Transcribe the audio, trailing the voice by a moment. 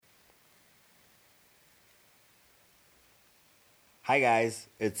Hi guys,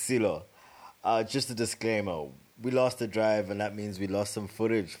 it's Silo. Just a disclaimer. We lost the drive and that means we lost some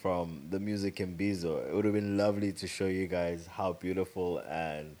footage from the music in Bizo. It would have been lovely to show you guys how beautiful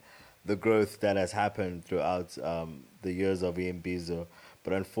and the growth that has happened throughout the years of EM Bizo.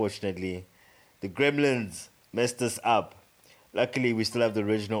 But unfortunately, the gremlins messed us up. Luckily, we still have the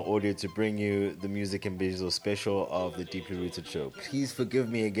original audio to bring you the Music in Bizo special of the Deeply Rooted show. Please forgive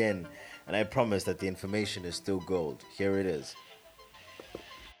me again, and I promise that the information is still gold. Here it is.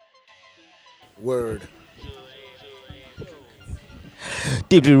 Word.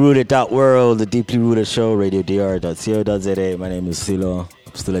 Deeply Rooted World, the Deeply Rooted Show, radiodr.co.za. My name is Silo.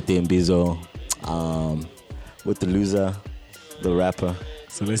 I'm still at the Mbizo. With the loser, the rapper.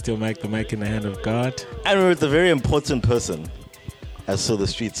 Celestial Mike, the mic in the hand of God. And we're with a very important person, as so the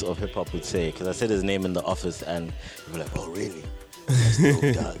streets of hip hop would say. Because I said his name in the office and we were like, oh, really? That's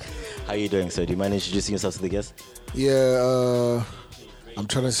dope, dog. How you doing, sir? Do you mind introducing yourself to the guests? Yeah, I'm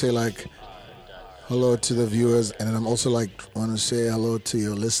trying to say like hello to the viewers, and then I'm also like want to say hello to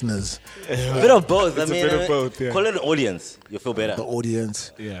your listeners, A bit of both. It's a bit of both, yeah. Call it an audience. You'll feel better. the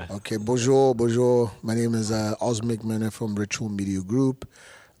audience. Yeah. Okay, bonjour. My name is Osmic Mene from Ritual Media Group.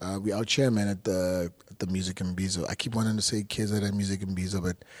 We are chairman at the Music in Bizo. I keep wanting to say kids at the Music in Bizo,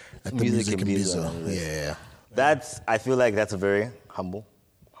 but at the Music in Bizo. Yeah. I feel like that's a very humble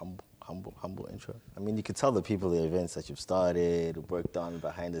intro. I mean, you could tell the people the events that you've started, worked on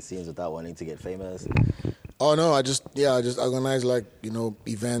behind the scenes without wanting to get famous. Oh no, I just organize like,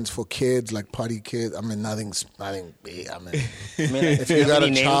 events for kids, like party kids. I mean, nothing big. I mean, if you got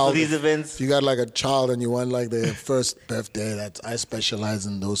a child, for these events? if you got like a child and you want like their first birthday, I specialize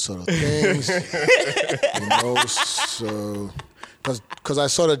in those sort of things. So because I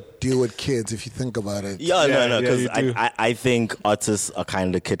sort of deal with kids, if you think about it. No, because you do. I think artists are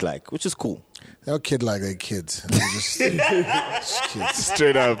kind of kid-like, which is cool. They're kid like they're kids. They're just kids.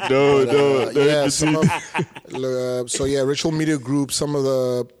 Straight up. No. Yeah, Ritual Media Group, some of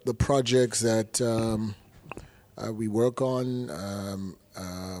the projects that we work on,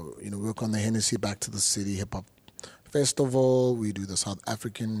 work on the Hennessy Back to the City Hip Hop Festival. We do the South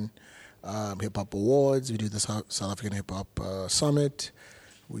African Hip Hop Awards. We do the South African Hip Hop Summit.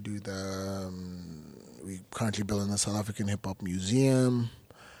 We do we currently building the South African Hip Hop Museum.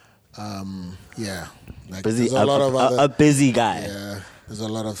 Busy, there's a lot of other, a busy guy. Yeah, there's a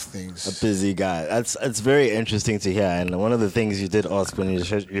lot of things. A busy guy. It's very interesting to hear. And one of the things you did ask when you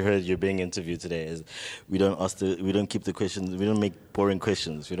heard you're being interviewed today is we don't keep the questions. We don't make boring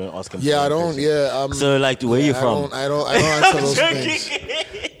questions. We don't ask them. Yeah, I don't. Questions. Yeah. So like, where you from? I don't answer those things.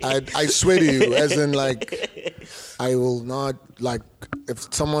 I swear to you, as in like, I will not like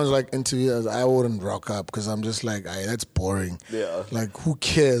if someone's like interviewers, I wouldn't rock up because I'm just like, that's boring. Yeah. Like, who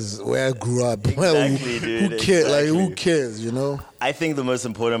cares where I grew up? Exactly, dude. Who cares? Exactly. Like, who cares? You know. I think the most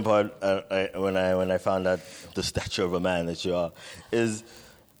important part when I found out the stature of a man that you are is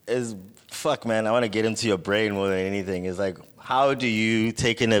fuck, man. I want to get into your brain more than anything. Is like, how do you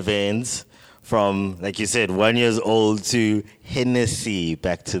take an event from, like you said, 1 year old to Hennessy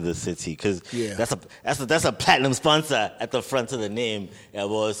Back to the City? Because that's a platinum sponsor at the front of the name. Yeah,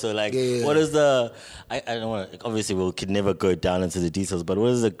 well, so like, what is the? I don't want to. Obviously, we could never go down into the details, but what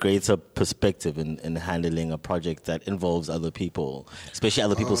is the greater perspective in handling a project that involves other people, especially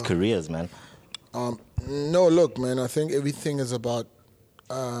other people's careers, man? No, look, man. I think everything is about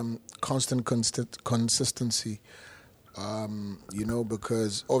constant consistency.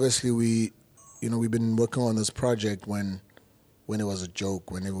 Because obviously we've been working on this project when it was a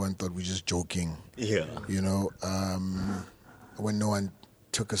joke, when everyone thought we were just joking. Yeah. When no one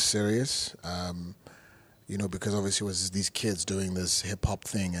took us serious. Because obviously it was these kids doing this hip hop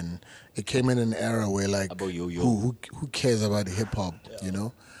thing, and it came in an era where like who cares about hip hop,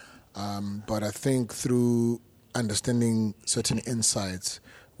 But I think through understanding certain insights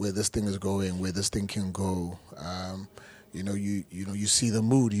where this thing is going, where this thing can go. You see the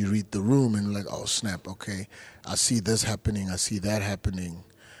mood, you read the room, and like, oh snap, okay, I see this happening, I see that happening,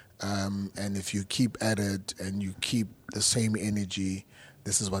 and if you keep at it and you keep the same energy,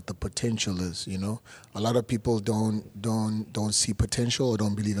 this is what the potential is. A lot of people don't see potential or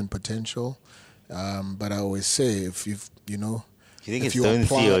don't believe in potential, but I always say if you think it's don't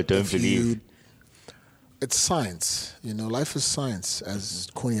see or don't believe. It's science, life is science, as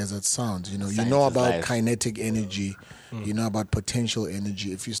corny as that sounds. You Science know is about life. kinetic energy, you know about potential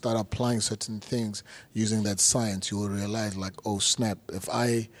energy. If you start applying certain things using that science, you will realize like, oh snap, if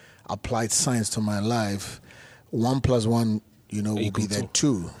I applied science to my life, 1 + 1, will be that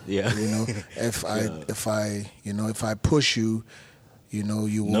 2. Yeah. If I push you, you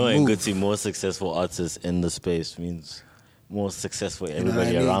will Knowing move. good to more successful artists in the space means more successful You know what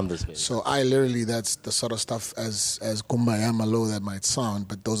everybody I mean? around the space. So I literally, that's the sort of stuff as kumbaya malo that might sound,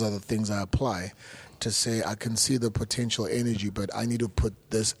 but those are the things I apply to say I can see the potential energy, but I need to put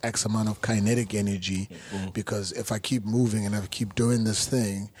this X amount of kinetic energy because if I keep moving and I keep doing this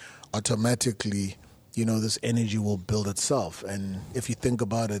thing, automatically, this energy will build itself. And if you think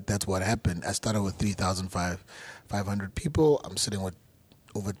about it, that's what happened. I started with 3,500 people. I'm sitting with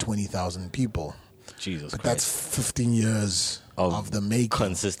over 20,000 people. Jesus But Christ. that's 15 years of the making.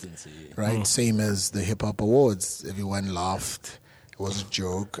 Consistency. Right? Same as the Hip Hop Awards. Everyone laughed. It was a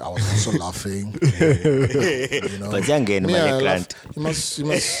joke. I was also laughing. But young again, Yeah, man, laugh.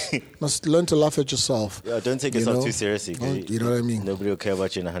 You must learn to laugh at yourself. yeah, don't take You yourself know? too seriously. 'Cause You know what I mean? Nobody will care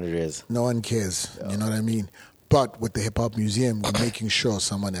about you in 100 years. No one cares. You know what I mean? But with the Hip Hop Museum, we're making sure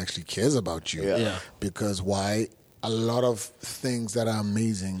someone actually cares about you. Yeah. Yeah. Because why? A lot of things that are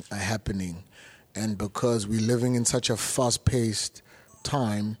amazing are happening. And because we're living in such a fast-paced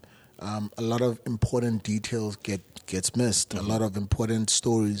time, a lot of important details gets missed. A lot of important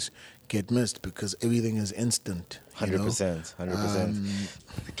stories get missed because everything is instant. 100%. 100%.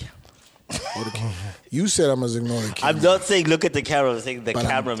 You said I must ignore the camera. I'm not saying look at the camera. I'm saying the But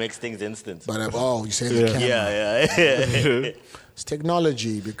camera makes things instant. But you say the camera. Yeah. It's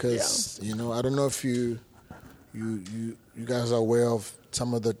technology because I don't know if you guys are aware of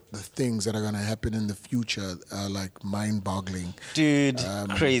some of the things that are going to happen in the future, like mind-boggling. Dude,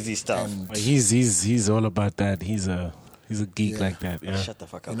 crazy stuff. And He's all about that. He's a geek like that. Yeah. Shut the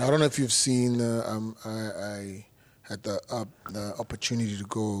fuck up. I don't know if you've seen. I had the opportunity to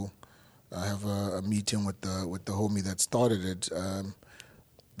go have a meeting with the homie that started it.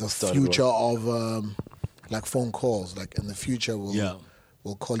 The future of like phone calls. Like in the future,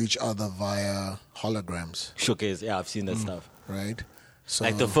 we'll call each other via holograms, Showcase. Yeah, I've seen that stuff. right? So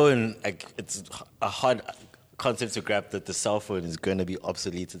Like the phone, like it's a hard concept to grab that the cell phone is going to be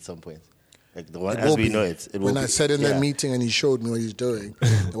obsolete at some point. Like the one it as will we be. know it. It will When be. I sat in that Yeah. meeting and he showed me what he's doing,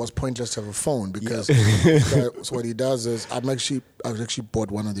 it was pointless to have a phone because so what he does is I've actually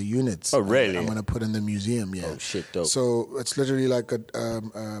bought one of the units. Oh, really? I'm gonna put in the museum. Yeah. Oh, shit, dope. So it's literally like a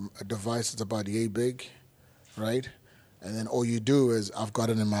device that's about yay big, right? And then all you do is I've got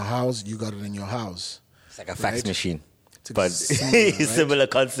it in my house, you got it in your house. It's like a fax Right? machine. It's But similar, right? similar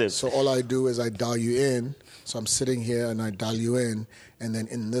concept. So all I do is I dial you in. So I'm sitting here and I dial you in, and then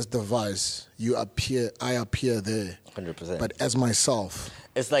in this device I appear there. 100%. But as myself.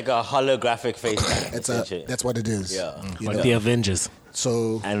 It's like a holographic face. That's what it is. Yeah. You Like know? the Avengers.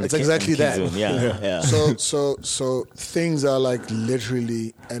 So And it's the exactly that. Kingzone, yeah. So things are like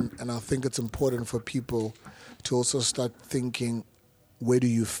literally, and I think it's important for people to also start thinking, where do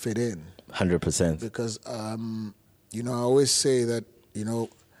you fit in? 100%. Because I always say that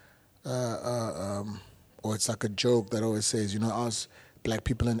or it's like a joke that always says, us black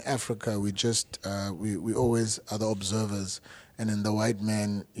people in Africa, we just we always are the observers, and then the white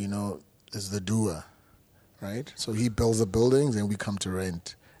man, is the doer, right? So he builds the buildings, and we come to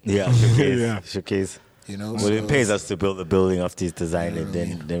rent. Yeah, showcase. Yeah. Showcase. Well, Well, it pays us to build the building after he's designed it,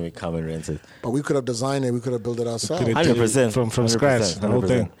 then we come and rent it. But we could have designed it. We could have built it ourselves. Could've- 100%. From 100%, scratch, the whole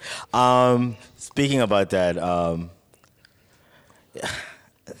thing. 100%. Speaking about that,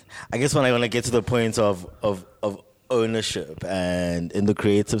 I guess when I want to get to the point of ownership and in the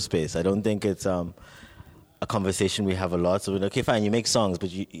creative space, I don't think it's a conversation we have a lot. So okay, fine, you make songs, but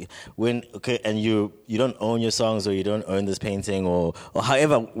you don't own your songs, or you don't own this painting, or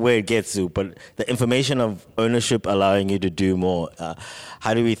however where it gets to. But the information of ownership allowing you to do more.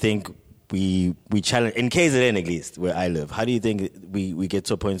 How do we think we challenge in KZN, at least where I live? How do you think we get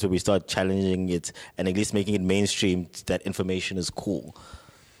to a point where we start challenging it and at least making it mainstream that information is cool?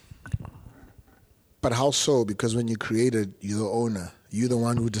 But how so? Because when you create it, you're the owner. You're the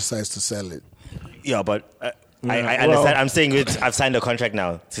one who decides to sell it. Yeah, but I Yeah, understand. well- I'm saying I've signed a contract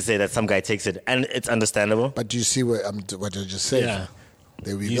now to say that some guy takes it, and it's understandable. But do you see what I just said? Yeah.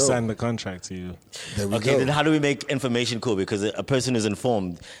 There we You go. signed the contract. There we Okay, go. then how do we make information cool? Because a person who's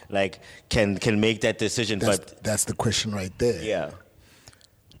informed, like, can make that decision. That's the question right there. Yeah,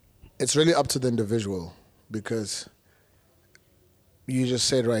 It's really up to the individual, because you just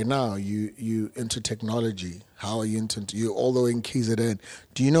said right now you into technology. How are you into you all the way in KZN?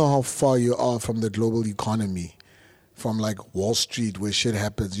 Do you know how far you are from the global economy, from like Wall Street where shit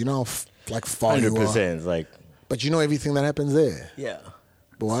happens? You know how far you are. 100%. Like, But you know everything that happens there. yeah,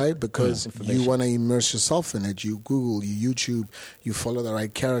 Why? Because you information. want to immerse yourself in it. You Google, you YouTube, you follow the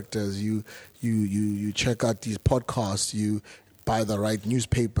right characters, you check out these podcasts, you buy the right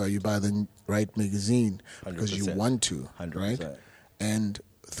newspaper, you buy the right magazine because you 100%. want to, 100%. right? And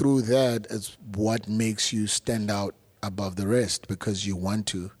through that is what makes you stand out above the rest because you want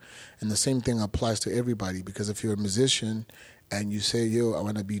to. And the same thing applies to everybody, because if you're a musician and you say, yo, I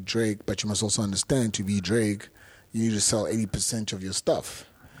want to be Drake, but you must also understand, to be Drake, you need to sell 80% of your stuff.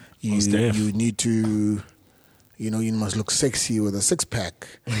 You need to, you must look sexy with a six-pack.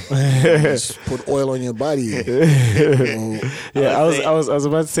 Just put oil on your body. Yeah, I was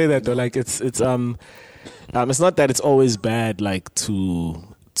about to say that though. Like it's not that it's always bad, like to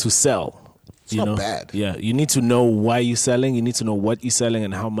sell. It's not bad. Yeah, you need to know why you're selling. You need to know what you're selling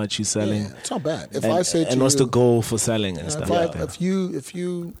and how much you're selling. Yeah, it's not bad. If I say to and what's you, the goal for selling and stuff like that. If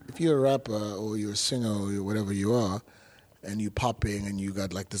you're a rapper or you're a singer or whatever you are, and you're popping and you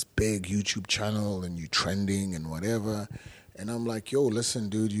got like this big YouTube channel and you trending and whatever, and I'm like, yo, listen,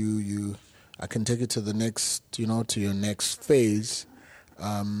 dude, I can take it to the next, to your next phase.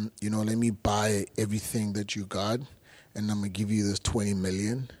 Let me buy everything that you got, and I'm gonna give you this 20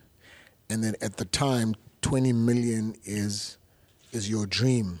 million. And then at the time, 20 million is your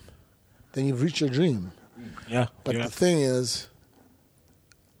dream. Then you've reached your dream. Yeah. But the thing is,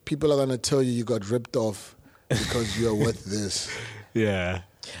 people are going to tell you got ripped off because you are worth this. Yeah.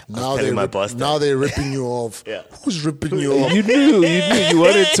 Now Now they're ripping you off. Yeah. Who's ripping you off? You knew. You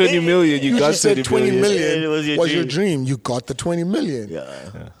wanted 20 million. You got just said 20 million It was your dream. You got the 20 million.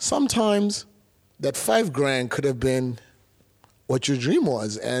 Yeah. Sometimes that $5,000 could have been what your dream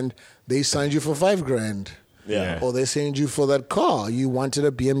was, and they signed you for $5,000. Yeah. Or they signed you for that car. You wanted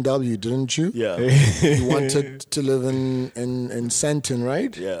a BMW, didn't you? Yeah. You wanted to live in Santon,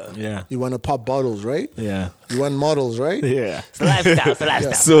 right? Yeah. Yeah. You want to pop bottles, right? Yeah. You want models, right? Yeah. It's a lifestyle. It's a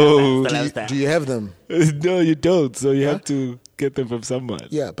lifestyle. So- It's a lifestyle. Do you have them? No, you don't. So you have to get them from someone.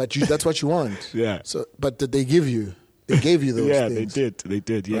 Yeah, but that's what you want. Yeah. So, but did they give you? They gave you those Yeah, things. they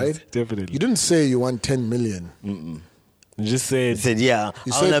did. Yes, Right? definitely. You didn't say you want 10 million. You just said, He said, yeah,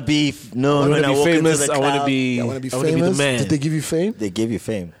 You I want to said- be, no, I want when to I be walk famous. into the I want to club, be. I want to be I want to famous. be the man. Did they give you fame? They gave you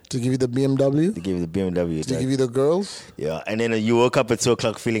fame. Did they give you the BMW? They gave you the BMW. Did they give you the girls? Yeah, and then you woke up at 2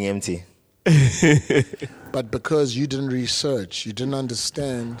 o'clock feeling empty. But because you didn't research, you didn't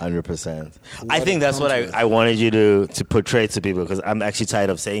understand. 100%. I What think it that's what comes with. I wanted you to portray to people, because I'm actually tired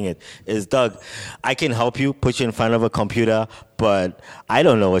of saying it, is, Doug, I can help you, put you in front of a computer, but I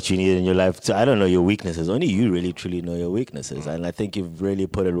don't know what you need in your life. I don't know your weaknesses. Only you really, truly know your weaknesses. And I think you've really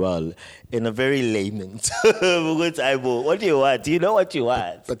put it well in a very layman's term. What do you want? Do you know what you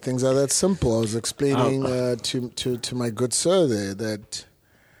want? But things are that simple. I was explaining to my good sir there that,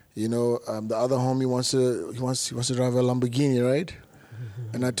 the other homie wants to drive a Lamborghini, right?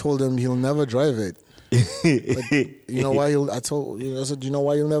 And I told him he'll never drive it. But you know why I said, do you know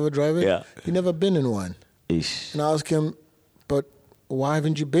why you'll never drive it? Yeah. He never been in one. Ish. And I asked him, but why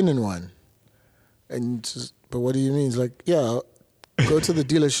haven't you been in one? And he says, but what do you mean? He's like, yeah, go to the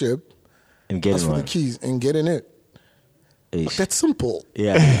dealership, And get ask for one. the keys, and get in it. Ish. That's simple.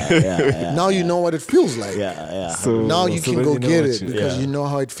 Yeah. Now you know what it feels like. Yeah. So Now you can then go you know get what it you- because Yeah. you know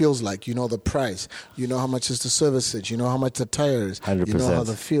how it feels like. You know the price. You know how much is to service it. You know how much the tires. 100%. You know how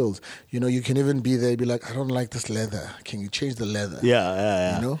the feels. You can even be there and be like, I don't like this leather. Can you change the leather?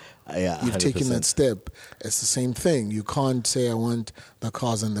 Yeah. You know? Yeah, You've taken 100%. that step. It's the same thing. You can't say I want the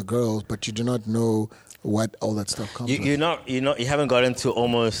cars and the girls, but you do not know what all that stuff comes with. You haven't got into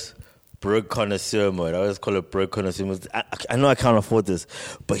almost broke connoisseur mode. I always call it broke connoisseur mode. I know I can't afford this,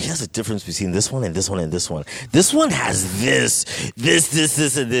 but here's the difference between this one and this one and this one. This one has this,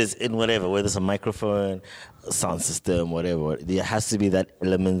 and this, in whatever, whether it's a microphone, a sound system, whatever. There has to be that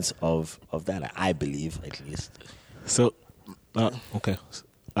element of that, I believe, at least. So, okay.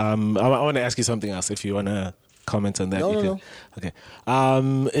 I want to ask you something else. If you want to comment on that, No, you no, can.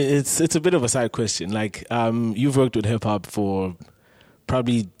 Okay. It's a bit of a side question. Like, you've worked with hip hop for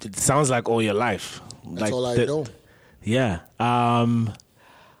probably, it sounds like, all your life. That's like all I know. Yeah.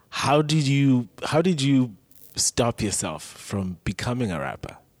 How did you stop yourself from becoming a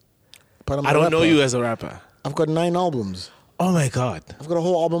rapper? But I'm I a don't know rapper. you as a rapper. I've got 9 albums. Oh my God. I've got a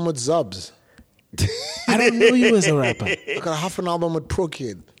whole album with Zubs. I don't know you as a rapper. I've got half an album with Pro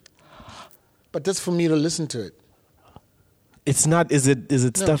Kid. But that's for me to listen to it. It's not, is it No,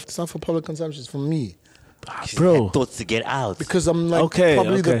 stuff? it's not for public consumption. It's for me. Bro. Thoughts to get out. Because I'm like Okay.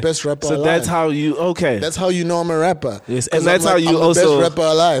 probably the okay. best rapper So alive. that's how you, okay. That's how you know I'm a rapper. Yes, 'Cause and that's I'm how you I'm also- the best rapper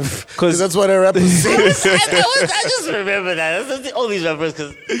alive. 'Cause- Because that's what a rapper says. I just remember that. All these rappers,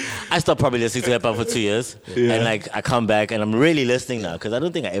 because I stopped probably listening to hip hop for 2 years, and like I come back and I'm really listening now, because I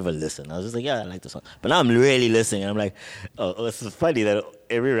don't think I ever listened. I was just like, yeah, I like this song, but now I'm really listening, and I'm like, oh, it's funny that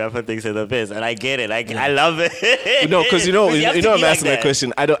every rapper thinks they're the best, and I get it. I love it. No, because you have to know, be I'm like asking that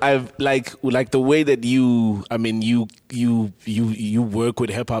question. I've like the way that you work with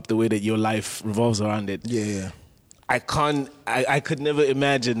hip hop, the way that your life revolves around it. Yeah. I could never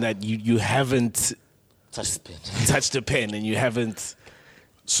imagine that you haven't touched a pen and you haven't.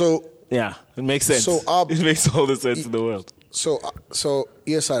 So Yeah, it makes sense. So, it makes all the sense in the world. so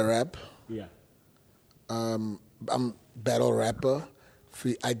yes, I rap. Yeah. I'm battle rapper.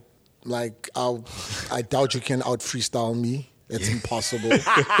 I doubt you can out freestyle me. It's impossible.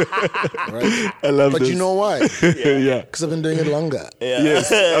 Right? I love but this. you know why? Yeah. Because I've been doing it longer.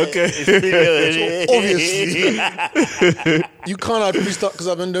 Yes. Okay. So obviously, you can't out freestyle because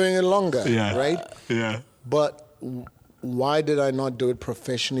I've been doing it longer. Yeah. Right? Yeah. But why did I not do it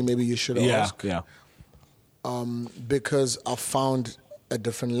professionally? Maybe you should ask. Yeah. Because I found a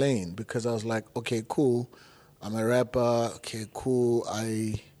different lane. Because I was like, okay, cool. I'm a rapper. Okay, cool.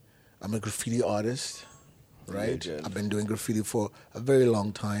 I'm a graffiti artist. Right? Legend. I've been doing graffiti for a very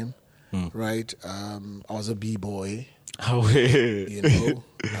long time. Right? I was a b-boy. Oh, yeah. You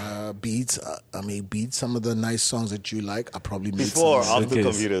know, beats. I made beats. Some of the nice songs that you like, I probably made Before, some. after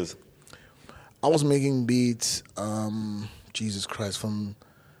computers. I was making beats. Jesus Christ, from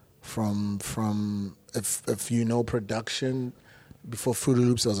if you know production. Before Fruity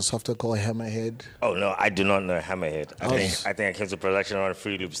Loops, there was a software called Hammerhead. Oh no, I do not know Hammerhead. Oh. I think I came to production on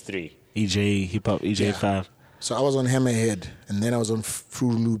Fruity Loops 3. EJ hip hop, EJ 5. So I was on Hammerhead, and then I was on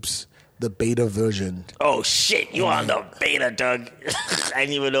Fruity Loops, the beta version. Oh shit, you on the beta, Doug? I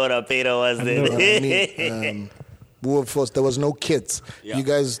didn't even know what a beta was then. You know what I mean? We were first. There was no kits. Yeah. You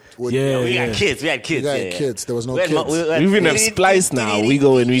guys would. Yeah. We had kids. We had kids. You got yeah. kids. There was no We had kids. We even have Splice now. We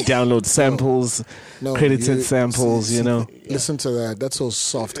go and we download samples, No, credited you- samples, see, you know. Listen to that. That's so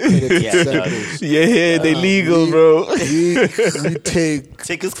soft. Credited Yeah, samples. Yeah, they legal, bro. We take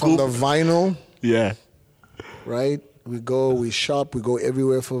Take a from scoop. the vinyl, Yeah. right? We go, we shop, we go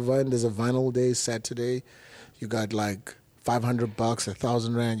everywhere for vinyl. There's a vinyl day, Saturday. You got like $500,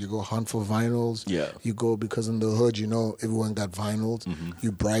 1,000 rand. You go hunt for vinyls. Yeah. You go because in the hood, you know, everyone got vinyls.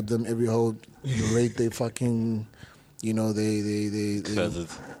 You bribe them every whole. You rate they fucking, you know, they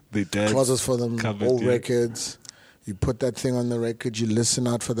They dead. closets for them Covered, old yeah. records. You put that thing on the record, you listen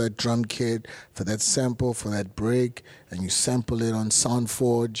out for that drum kit, for that sample, for that break, and you sample it on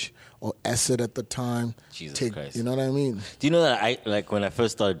SoundForge or Acid at the time. Jesus Christ. You know what I mean? Do you know that I like when I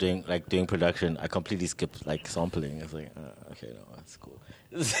first started doing production, I completely skipped like sampling. It's like okay, no, that's cool.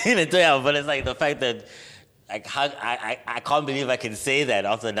 But it's like the fact that like how I can't believe I can say that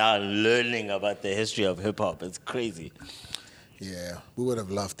after now learning about the history of hip hop. It's crazy. Yeah, we would have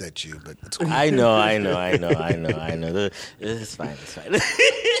laughed at you, but it's cool. I know. It's fine.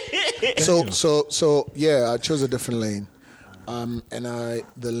 So yeah, I chose a different lane, and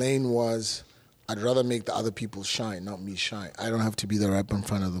the lane was I'd rather make the other people shine, not me shine. I don't have to be the rapper in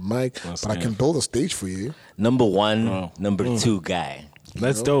front of the mic, but I can build a stage for you. Number one, number two guy.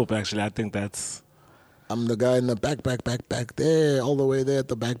 That's dope, actually. I think that's. I'm the guy in the back there, all the way there at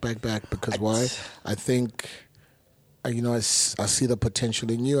the back. Because why? I think, you know, I see the potential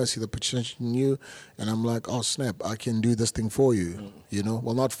in you. I see the potential in you, and I'm like, oh snap, I can do this thing for you. You know,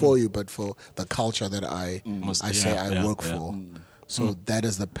 well, not for you, but for the culture that I work for. So that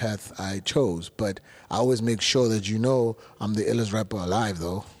is the path I chose. But I always make sure that you know I'm the illest rapper alive,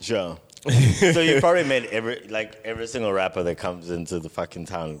 though. Sure. So you probably met every single rapper that comes into the fucking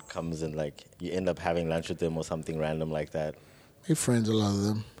town comes in, like you end up having lunch with them or something random like that. Hey, friends, a lot of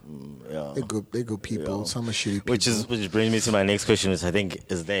them. Yeah. They good people. Yeah. Some are shitty people. Which brings me to my next question is I think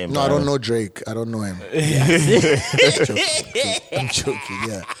is there. No, I don't know Drake. I don't know him. I'm joking.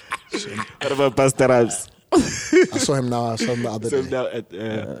 Yeah. What about Pastor Rams? I saw him now. I saw him the other So day. now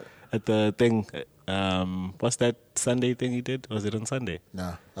at the thing, what's that Sunday thing he did? Was it on Sunday?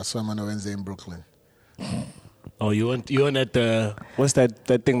 Nah, I saw him on a Wednesday in Brooklyn. Oh, you went at the what's that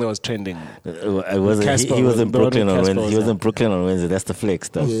thing that was trending? I wasn't. Casper, He was in the one Brooklyn with on Casper Wednesday. was He was at. in Brooklyn on Wednesday. That's the flex,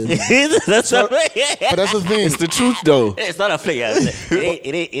 though. Yeah. That's But that's the thing. It's the truth, though. It's not a flick. Yeah.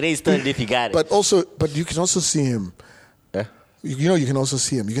 It ain't stunned if you got it. But you can also see him. Yeah. You know, you can also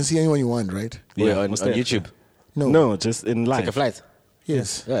see him. You can see anyone you want, right? Yeah, on what's that? YouTube. No, just in live. Take a flight.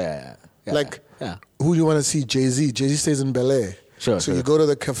 Yes. Yeah. Like, yeah. who do you want to see? Jay-Z. Jay-Z stays in Bel Air. Sure, So sure. you go to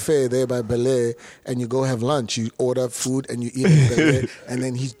the cafe there by Bel Air and you go have lunch. You order food and you eat in Bel Air. And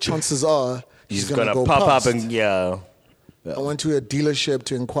then chances are he's He's gonna gonna go pop past. up and yeah. I went to a dealership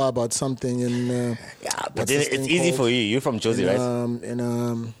to inquire about something in. Yeah, but what's then this it's thing easy called? for you. You're from Josie, right?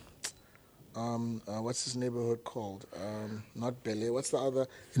 What's this neighborhood called? Not Bel Air. What's the other?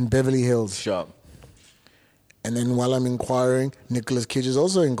 In Beverly Hills. Sure. And then while I'm inquiring, Nicolas Cage is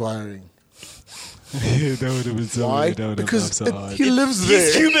also inquiring. That would have been so Why? weird. That would have been Because so hard. he lives there.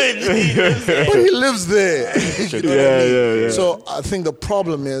 He's Cuban. But he lives there. You know what I mean? Yeah. So I think the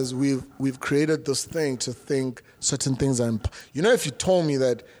problem is we've created this thing to think certain things are. If you told me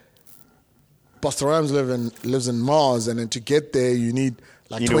that Busta Rhymes lives in Mars, and then to get there you need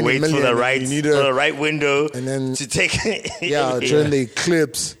like You need 20 to wait million, for the and right window and then to take it. during the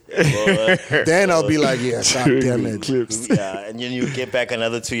eclipse. Then I'll be like, God damn it. Yeah, and then you get back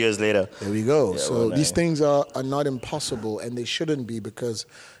another 2 years later. There we go. So these things are not impossible, and they shouldn't be, because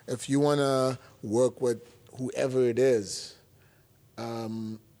if you want to work with whoever it is,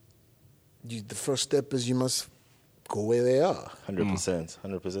 the first step is you must go where they are.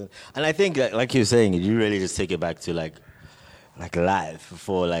 100%. And I think, like you're saying, you really just take it back to like live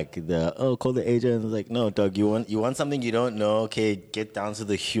for like call the agent. Like, no, dog, you want something you don't know. Okay, get down to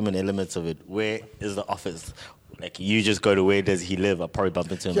the human elements of it. Where is the office? Like, you just go to where does he live? I'll probably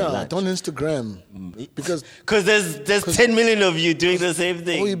bump into him. Yeah, don't Instagram, because there's 10 million of you doing the same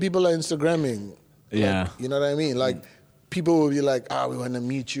thing. all you people are Instagramming. Yeah. Like, you know what I mean? Like, people will be like, we want to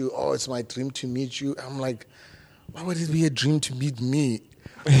meet you. Oh, it's my dream to meet you. I'm like, why would it be a dream to meet me?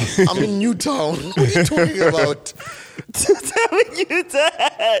 I'm in Newtown. What are you talking about?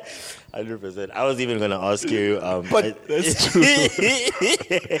 100%. I was even going to ask you. But That's true.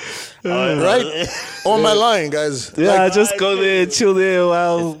 right? Or am I lying, guys? Yeah, just go there, chill there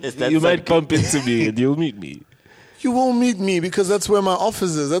while It's that you might cycle. bump into me and you'll meet me. You won't meet me because that's where my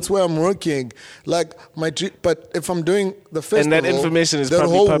office is. That's where I'm working. Like but if I'm doing the festival, And that information is the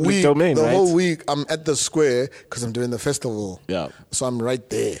probably whole public week, domain, The right? whole week I'm at the square because I'm doing the festival. Yeah. So I'm right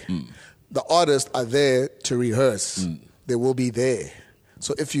there. The artists are there to rehearse. They will be there.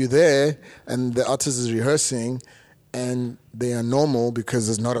 So if you're there and the artist is rehearsing and they are normal because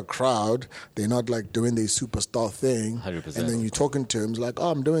there's not a crowd, they're not like doing their superstar thing. 100%. And then you're talking to him, it's like,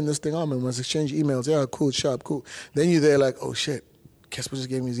 I'm doing this thing, we must exchange emails. Yeah, cool, sharp, cool. Then you're there like, oh shit, Casper just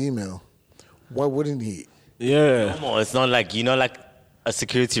gave me his email. Why wouldn't he? Yeah. Come on, it's not like, like a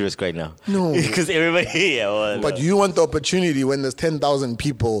security risk right now. No. Because everybody, But you want the opportunity when there's 10,000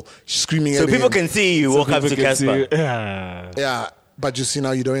 people screaming so at people him. can see you walk up to People can see- Casper. Yeah. Yeah, but you see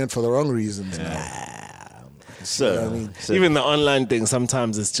now you're doing it for the wrong reasons. So, Even the online thing,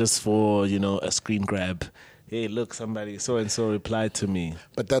 sometimes it's just for, a screen grab. Hey, look, somebody so-and-so replied to me.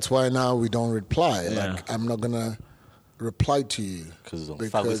 But that's why now we don't reply. Yeah. Like, I'm not going to reply to you. 'Cause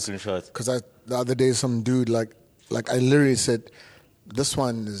fuck with screenshots. Because the other day some dude, like I literally said, this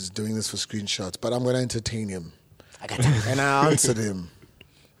one is doing this for screenshots, but I'm going to entertain him. I got time. And I answered him.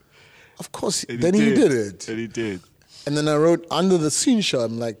 Of course, And then he did it. And he did. And then I wrote under the screenshot,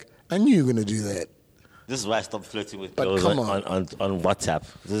 I'm like, I knew you were going to do that. This is why I stopped flirting with But girls come on WhatsApp.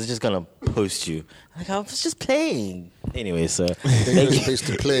 This is just gonna post you. Like, I was just playing. Anyway, so There's a space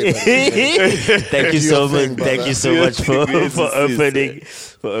to play. But thank you Do so your thing, much. brother. Thank you so Do your much for thing.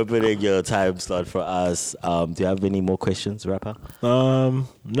 for opening your time slot for us. Do you have any more questions, rapper? No,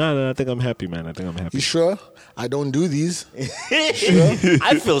 I think I'm happy, man. I think I'm happy. you sure? I don't do these.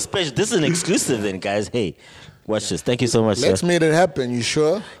 I feel special. This is an exclusive, then, guys. Hey, watch this. Thank you so much, Lex sir. made it happen. You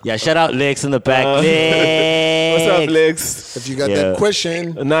sure? Yeah, shout out Lex in the back. What's up, Lex? If you got Yeah. that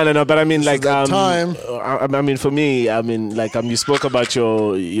question, No, but I mean, like, that time. I mean, for me, I mean, like, you spoke about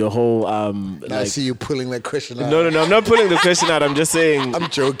your whole, I like, see you pulling that question out. no, I'm not pulling the question out. I'm just saying. I'm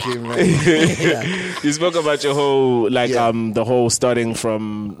joking, man. Yeah. You spoke about your whole, like, Yeah. the whole starting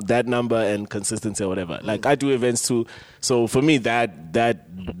from that number and consistency or whatever. Like, I do events too, so for me,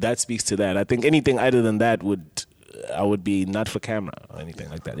 that speaks to that. I think anything other than that I would be not for camera or anything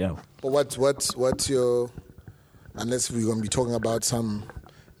like that. Yeah. But what's your? Unless we're gonna be talking about some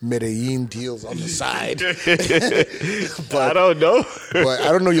Medellin deals on the side. I don't know. But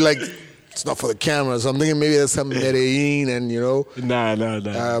I don't know. You like? It's not for the camera, so I'm thinking maybe there's some Medellin, and Nah.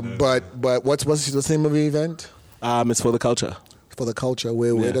 But what's the name of the event? It's for the culture. For the culture,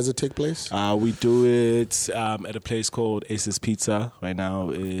 where does it take place? We do it at a place called Ace's Pizza. Right now,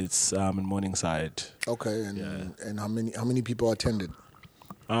 it's in Morningside. Okay, and how many people attended?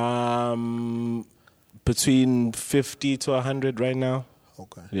 Between 50 to 100 right now.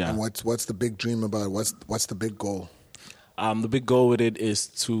 Okay. Yeah. And what's the big dream about it? What's the big goal? The big goal with it is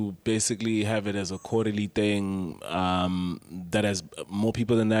to basically have it as a quarterly thing that has more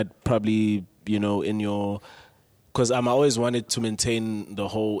people than that, probably, in your... Because I always wanted to maintain the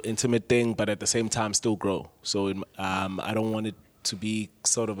whole intimate thing, but at the same time still grow. So I don't want it to be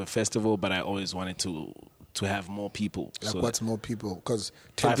sort of a festival, but I always wanted to have more people. Like, so what's more people? Because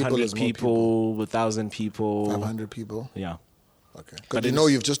 10 people 500 is more people. people, 1,000 people. 500 people? Yeah. Okay. But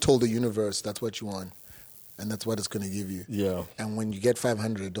Because you've just told the universe that's what you want. and that's what it's going to give you. Yeah. And when you get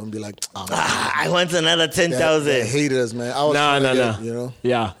 500, don't be like, oh, I want another they're 10,000. haters, man. I was trying to get, you know.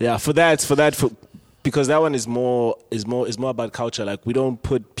 Yeah. Because that one is more about culture. Like, we don't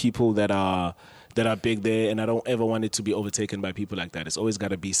put people that are big there, and I don't ever want it to be overtaken by people like that. It's always got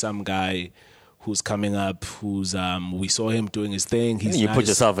to be some guy who's coming up, who's we saw him doing his thing. He's You nice. put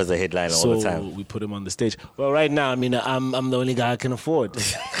yourself as a headliner all the So time. we put him on the stage. Well, right now, I mean, I'm the only guy I can afford,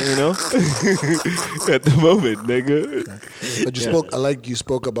 you know, at the moment, nigga. But you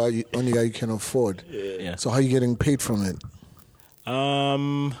spoke about you, only guy you can afford. Yeah. So how are you getting paid from it?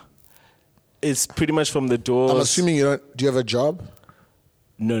 It's pretty much from the doors. I'm assuming you don't. Do you have a job?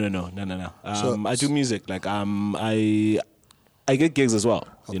 No. I do music. Like I get gigs as well.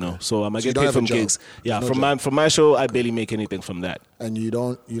 You know, so I So you get don't paid have a from job? gigs. Yeah, There's no from my show, I barely make anything from that. And you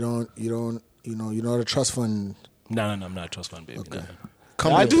don't. You're not a trust fund. No, I'm not a trust fund, baby. Okay. No.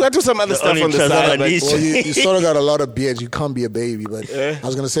 Come I here. do some other The stuff only on the trust side. fund But, is- Well, you sort of got a lot of beards. You can't be a baby, but I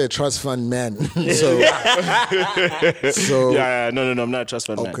was gonna say a trust fund man. so yeah, no, I'm not a trust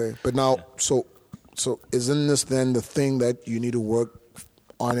fund man. okay. But now, so isn't this then the thing that you need to work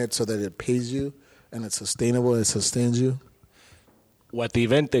on it so that it pays you and it's sustainable, it sustains you? What, the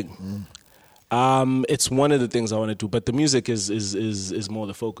event thing? It's one of the things I want to do, but the music is more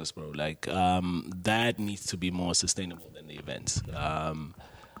the focus, bro. Like that needs to be more sustainable than the events.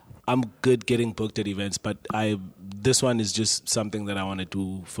 I'm good getting booked at events, but this one is just something that I want to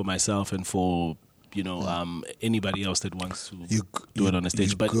do for myself and for anybody else that wants to do it on the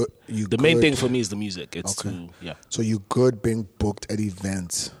stage. But the main thing for me is the music. It's So you good being booked at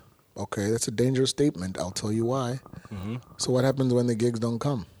events? Okay, that's a dangerous statement. I'll tell you why. Mm-hmm. So what happens when the gigs don't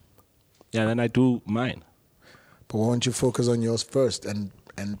come? Yeah, then I do mine. But why don't you focus on yours first and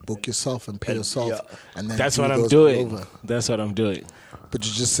book yourself and pay yourself? yeah. And then That's do what I'm those doing. over? That's what I'm doing. But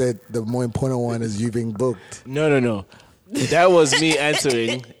you just said the more important one is you being booked. No. That was me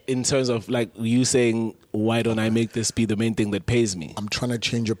answering in terms of like you saying, why don't I make this be the main thing that pays me? I'm trying to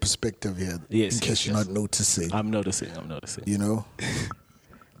change your perspective here. Yes, in case yes, you're yes. not noticing. I'm noticing. You know?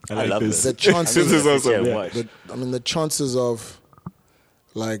 I love this. The chances, This is awesome, Yeah, yeah. watch. the chances of,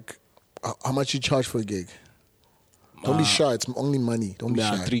 like, how much you charge for a gig? Don't be shy. It's only money. Don't be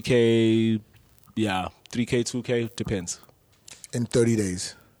Yeah, shy. 3K, 2K, depends. In 30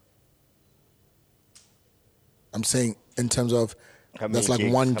 days. I'm saying in terms of, How many that's like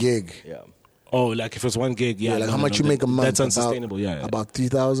gigs? one gig. Yeah. Oh, like if it's one gig, yeah. Like no, how no, much no, you make a month? That's unsustainable, yeah. About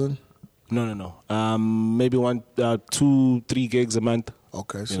 3,000? No. Maybe 2-3 gigs a month.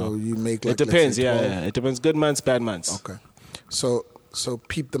 Okay, so know. you make like, It depends, let's say 12. yeah. It depends. Good months, bad months. Okay. So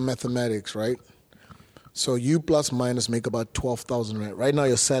peep the mathematics, right? So you plus minus make about 12,000 rand. Right now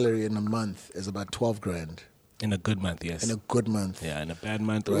your salary in a month is about 12 grand. In a good month, yes. In a good month. Yeah, in a bad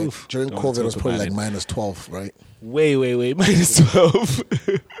month, Right. oof, During don't wanna COVID it was talk probably about like it. minus 12, right? Way, minus 12.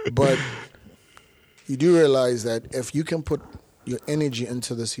 But you do realize that if you can put your energy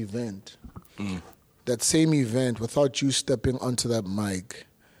into this event, that same event, without you stepping onto that mic,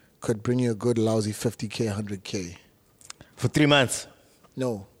 could bring you a good lousy 50K, 100K. For 3 months.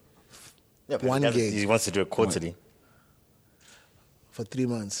 No, Yeah, but One gig. He wants to do it quarterly. for 3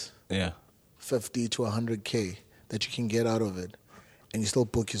 months, Yeah. 50 to 100K that you can get out of it, and you still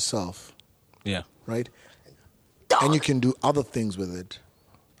book yourself, Yeah. right? And you can do other things with it,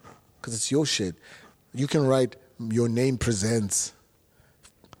 because it's your shit. You can write, your name presents.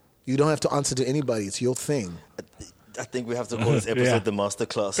 You don't have to answer to anybody. It's your thing. I think we have to call this episode Yeah. the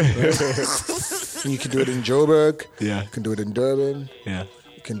masterclass. And you can do it in Joburg. Yeah. You can do it in Durban. Yeah.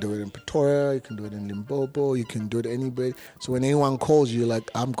 You can do it in Pretoria. You can do it in Limpopo. You can do it anywhere. So when anyone calls you, you're like,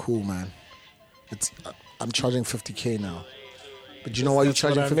 I'm cool, man. I'm charging 50K now. But you know why you're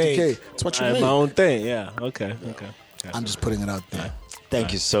charging 50K? It's what you I have make. my own thing, yeah. Okay. I'm just putting it out there.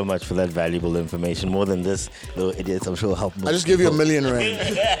 Thank you so much for that valuable information. More than this, little idiots, I'm sure help. I just give you $1 million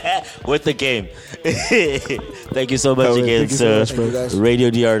rand. with the game. Thank you so much Oh, again, thank you so sir. much, bro.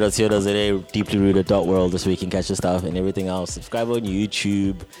 RadioDR.co.za, deeplyrooted.world. This week you can catch the stuff and everything else. Subscribe on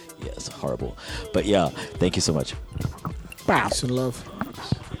YouTube. Yeah, it's horrible. But yeah, thank you so much. Peace and love.